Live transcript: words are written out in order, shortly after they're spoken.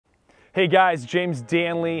Hey guys, James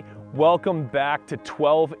Danley. Welcome back to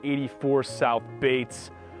 1284 South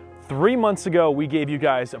Bates. 3 months ago, we gave you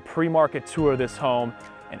guys a pre-market tour of this home,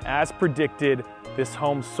 and as predicted, this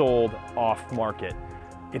home sold off market.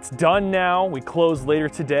 It's done now. We close later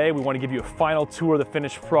today. We want to give you a final tour of the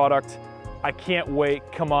finished product. I can't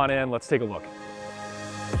wait. Come on in. Let's take a look.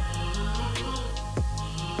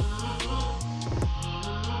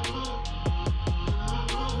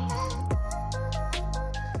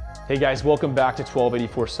 Hey guys, welcome back to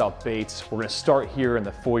 1284 South Bates. We're gonna start here in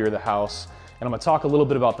the foyer of the house, and I'm gonna talk a little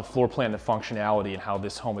bit about the floor plan, the functionality, and how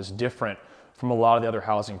this home is different from a lot of the other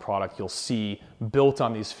housing product you'll see built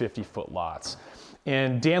on these 50-foot lots.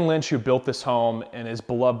 And Dan Lynch, who built this home and is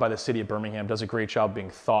beloved by the city of Birmingham, does a great job being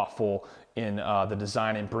thoughtful in the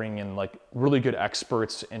design and bringing in like really good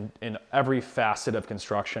experts in every facet of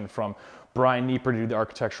construction, from Brian Nieper to do the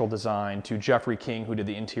architectural design, to Jeffrey King, who did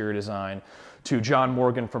the interior design, to John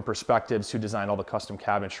Morgan from Perspectives, who designed all the custom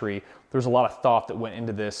cabinetry. There's a lot of thought that went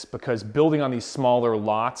into this because building on these smaller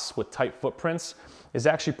lots with tight footprints is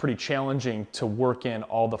actually pretty challenging to work in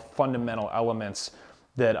all the fundamental elements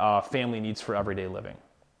that a family needs for everyday living.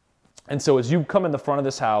 And so as you come in the front of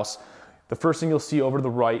this house, the first thing you'll see over to the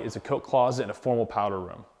right is a coat closet and a formal powder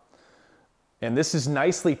room. And this is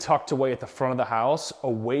nicely tucked away at the front of the house,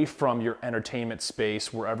 away from your entertainment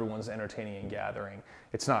space where everyone's entertaining and gathering.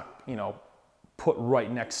 It's not, put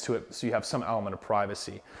right next to it, so you have some element of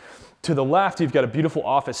privacy. To the left, you've got a beautiful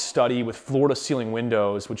office study with floor-to-ceiling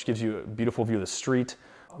windows, which gives you a beautiful view of the street.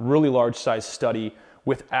 Really large-sized study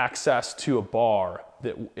with access to a bar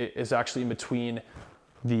that is actually in between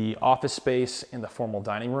the office space and the formal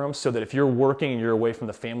dining room, so that if you're working and you're away from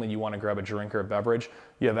the family and you want to grab a drink or a beverage,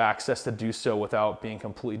 you have access to do so without being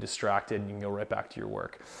completely distracted, and you can go right back to your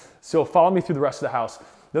work. So follow me through the rest of the house. The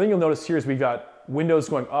other thing you'll notice here is we've got windows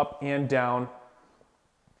going up and down,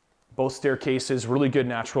 both staircases, really good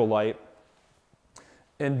natural light.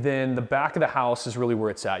 And then the back of the house is really where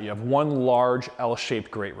it's at. You have one large L-shaped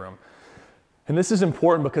great room. And this is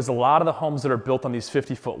important because a lot of the homes that are built on these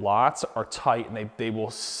 50-foot lots are tight, and they will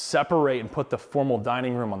separate and put the formal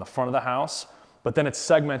dining room on the front of the house, but then it's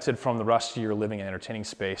segmented from the rest of your living and entertaining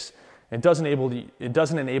space. It doesn't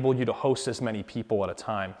enable you to host as many people at a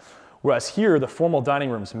time. Whereas here, the formal dining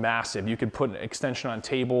room is massive. You could put an extension on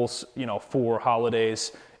tables, for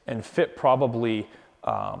holidays, and fit probably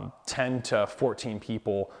 10 to 14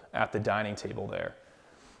 people at the dining table there.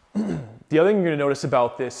 The other thing you're gonna notice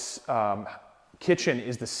about this kitchen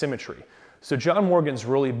is the symmetry. So John Morgan's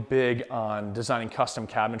really big on designing custom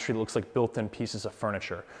cabinetry that looks like built-in pieces of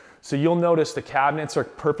furniture. So you'll notice the cabinets are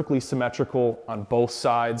perfectly symmetrical on both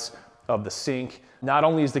sides of the sink. Not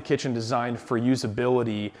only is the kitchen designed for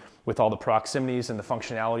usability with all the proximities and the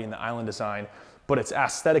functionality and the island design, but it's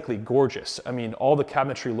aesthetically gorgeous. I mean, all the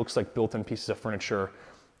cabinetry looks like built-in pieces of furniture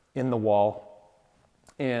in the wall,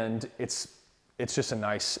 and it's just a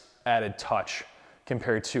nice added touch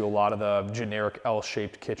compared to a lot of the generic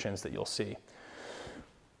L-shaped kitchens that you'll see.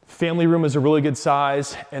 Family room is a really good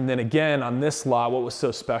size, and then again, on this lot, what was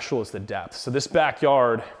so special is the depth. So this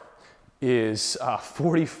backyard is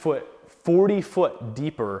 40 foot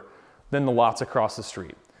deeper than the lots across the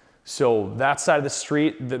street. So that side of the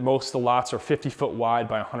street, most of the lots are 50 foot wide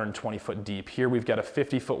by 120 foot deep. Here we've got a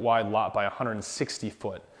 50 foot wide lot by 160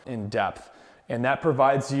 foot in depth. And that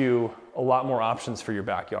provides you a lot more options for your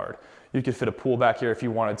backyard. You could fit a pool back here if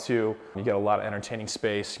you wanted to. You get a lot of entertaining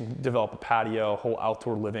space. You can develop a patio, a whole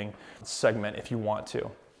outdoor living segment if you want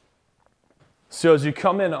to. So as you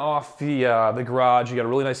come in off the garage, you got a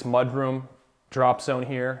really nice mudroom drop zone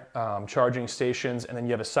here, charging stations, and then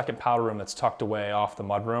you have a second powder room that's tucked away off the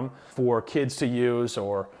mudroom for kids to use,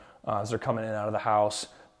 or as they're coming in and out of the house,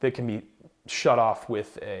 that can be shut off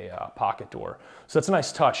with a pocket door. So that's a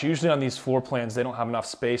nice touch. Usually on these floor plans, they don't have enough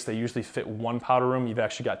space. They usually fit one powder room. You've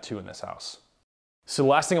actually got two in this house. So the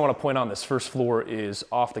last thing I want to point out on this first floor is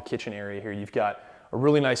off the kitchen area here. You've got a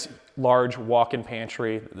really nice large walk-in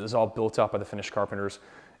pantry that is all built up by the finished carpenters.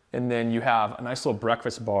 And then you have a nice little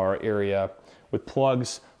breakfast bar area with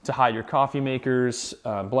plugs to hide your coffee makers,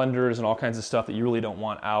 blenders, and all kinds of stuff that you really don't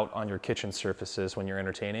want out on your kitchen surfaces when you're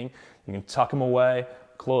entertaining. You can tuck them away,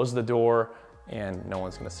 close the door, and no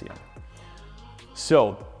one's gonna see them.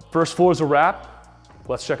 So, first floor is a wrap.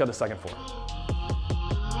 Let's check out the second floor.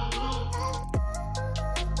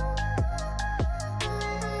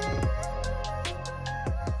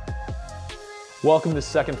 Welcome to the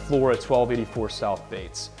second floor at 1284 South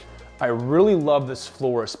Bates. I really love this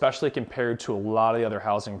floor, especially compared to a lot of the other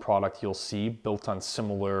housing product you'll see built on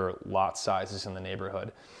similar lot sizes in the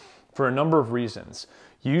neighborhood, for a number of reasons.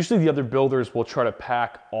 Usually the other builders will try to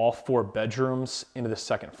pack all 4 bedrooms into the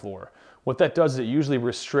second floor. What that does is it usually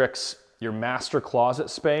restricts your master closet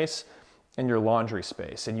space and your laundry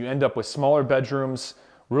space. And you end up with smaller bedrooms,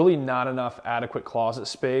 really not enough adequate closet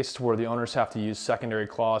space to where the owners have to use secondary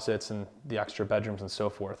closets and the extra bedrooms and so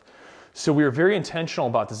forth. So we were very intentional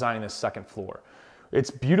about designing this second floor.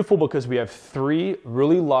 It's beautiful because we have 3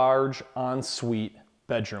 really large ensuite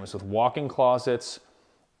bedrooms with walk-in closets,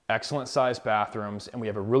 excellent sized bathrooms, and we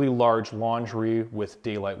have a really large laundry with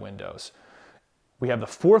daylight windows. We have the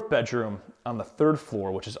 4th bedroom on the 3rd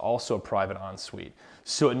floor, which is also a private ensuite.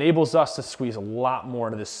 So it enables us to squeeze a lot more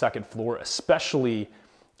into this second floor, especially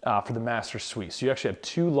for the master suite. So you actually have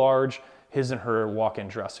 2 large his and her walk-in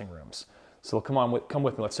dressing rooms. So come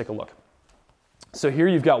with me, let's take a look. So here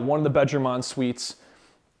you've got one of the bedroom ensuites,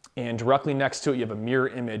 and directly next to it you have a mirror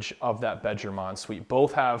image of that bedroom ensuite.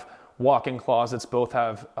 Both have walk-in closets, both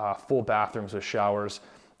have full bathrooms with showers,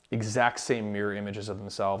 exact same mirror images of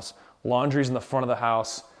themselves. Laundry's in the front of the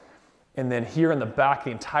house, and then here in the back, the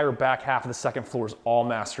entire back half of the second floor is all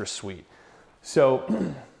master suite.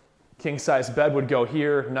 So king size bed would go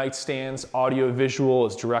here, nightstands, audio visual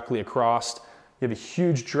is directly across. You have a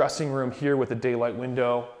huge dressing room here with a daylight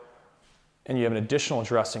window, and you have an additional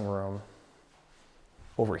dressing room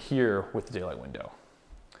over here with the daylight window.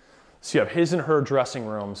 So you have his and her dressing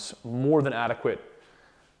rooms, more than adequate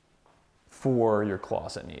for your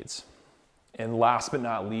closet needs. And last but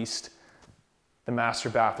not least, the master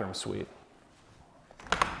bathroom suite.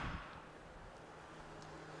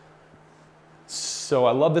 So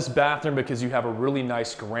I love this bathroom because you have a really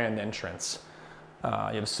nice grand entrance. You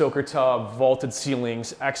have a soaker tub, vaulted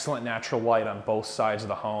ceilings, excellent natural light on both sides of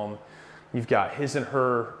the home. You've got his and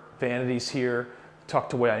her vanities here,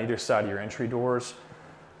 tucked away on either side of your entry doors.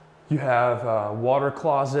 You have a water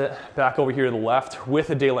closet back over here to the left with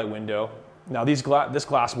a daylight window. Now this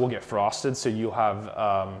glass will get frosted, so you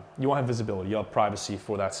won't have visibility. You'll have privacy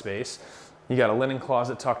for that space. You got a linen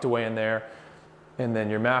closet tucked away in there. And then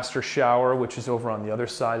your master shower, which is over on the other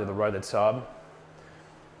side to the right of the tub,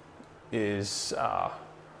 is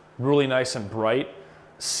really nice and bright.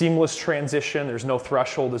 Seamless transition. There's no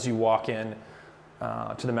threshold as you walk in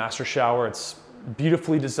to the master shower. It's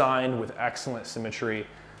beautifully designed with excellent symmetry.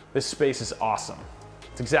 This space is awesome.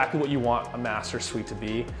 It's exactly what you want a master suite to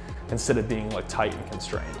be, instead of being like tight and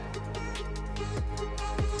constrained.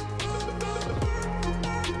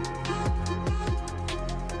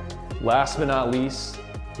 Last but not least,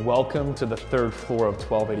 welcome to the 3rd floor of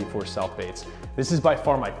 1284 South Bates. This is by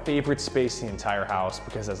far my favorite space in the entire house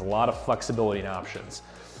because it has a lot of flexibility and options.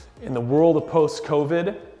 In the world of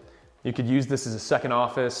post-COVID, you could use this as a second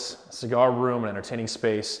office, cigar room, and entertaining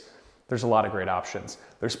space. There's a lot of great options.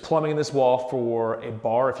 There's plumbing in this wall for a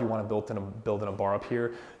bar if you want to build in a bar up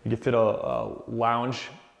here. You can fit a lounge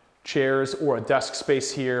chairs or a desk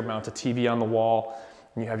space here, mount a TV on the wall,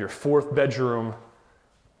 and you have your 4th bedroom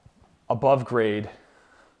above grade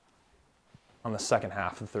on the second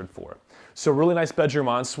half of the 3rd floor. So really nice bedroom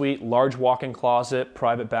ensuite, large walk-in closet,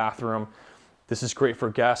 private bathroom. This is great for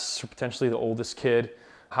guests or potentially the oldest kid,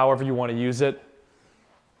 however you want to use it.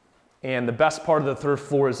 And the best part of the 3rd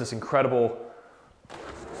floor is this incredible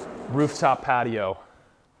rooftop patio.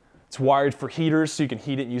 It's wired for heaters, so you can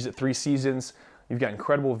heat it and use it 3 seasons. You've got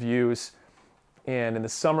incredible views. And in the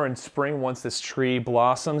summer and spring, once this tree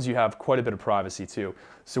blossoms, you have quite a bit of privacy too.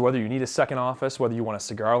 So whether you need a second office, whether you want a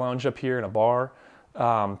cigar lounge up here in a bar,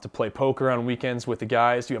 to play poker on weekends with the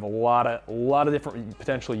guys, you have a lot of different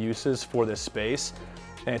potential uses for this space.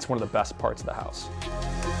 And it's one of the best parts of the house.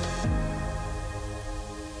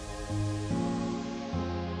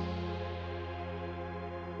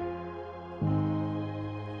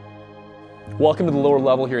 Welcome to the lower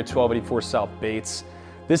level here at 1284 South Bates.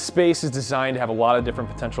 This space is designed to have a lot of different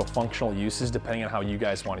potential functional uses depending on how you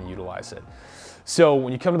guys want to utilize it. So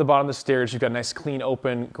when you come to the bottom of the stairs, you've got a nice clean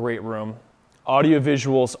open great room. Audio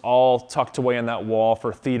visuals all tucked away on that wall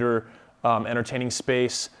for theater, entertaining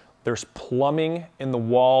space. There's plumbing in the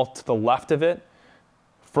wall to the left of it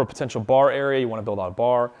for a potential bar area. You want to build out a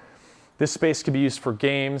bar. This space could be used for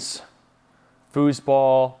games,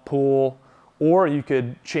 foosball, pool, or you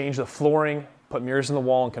could change the flooring, put mirrors in the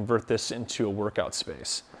wall, and convert this into a workout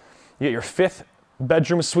space. You get your 5th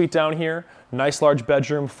bedroom suite down here. Nice large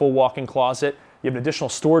bedroom, full walk-in closet. You have an additional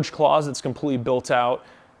storage closet that's completely built out,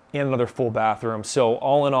 and another full bathroom. So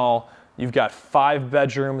all in all, you've got 5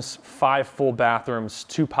 bedrooms, 5 full bathrooms,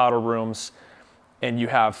 2 powder rooms, and you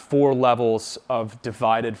have 4 levels of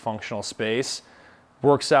divided functional space.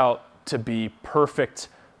 Works out to be perfect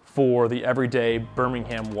for the everyday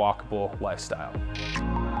Birmingham walkable lifestyle.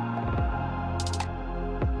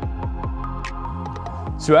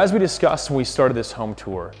 So as we discussed when we started this home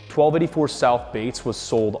tour, 1284 South Bates was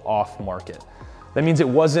sold off market. That means it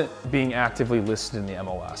wasn't being actively listed in the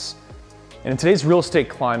MLS. And in today's real estate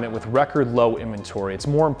climate with record low inventory, it's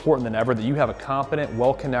more important than ever that you have a competent,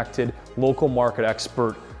 well-connected, local market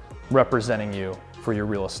expert representing you for your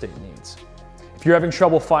real estate needs. If you're having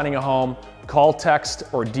trouble finding a home, call, text,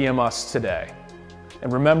 or DM us today.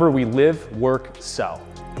 And remember, we live, work, sell.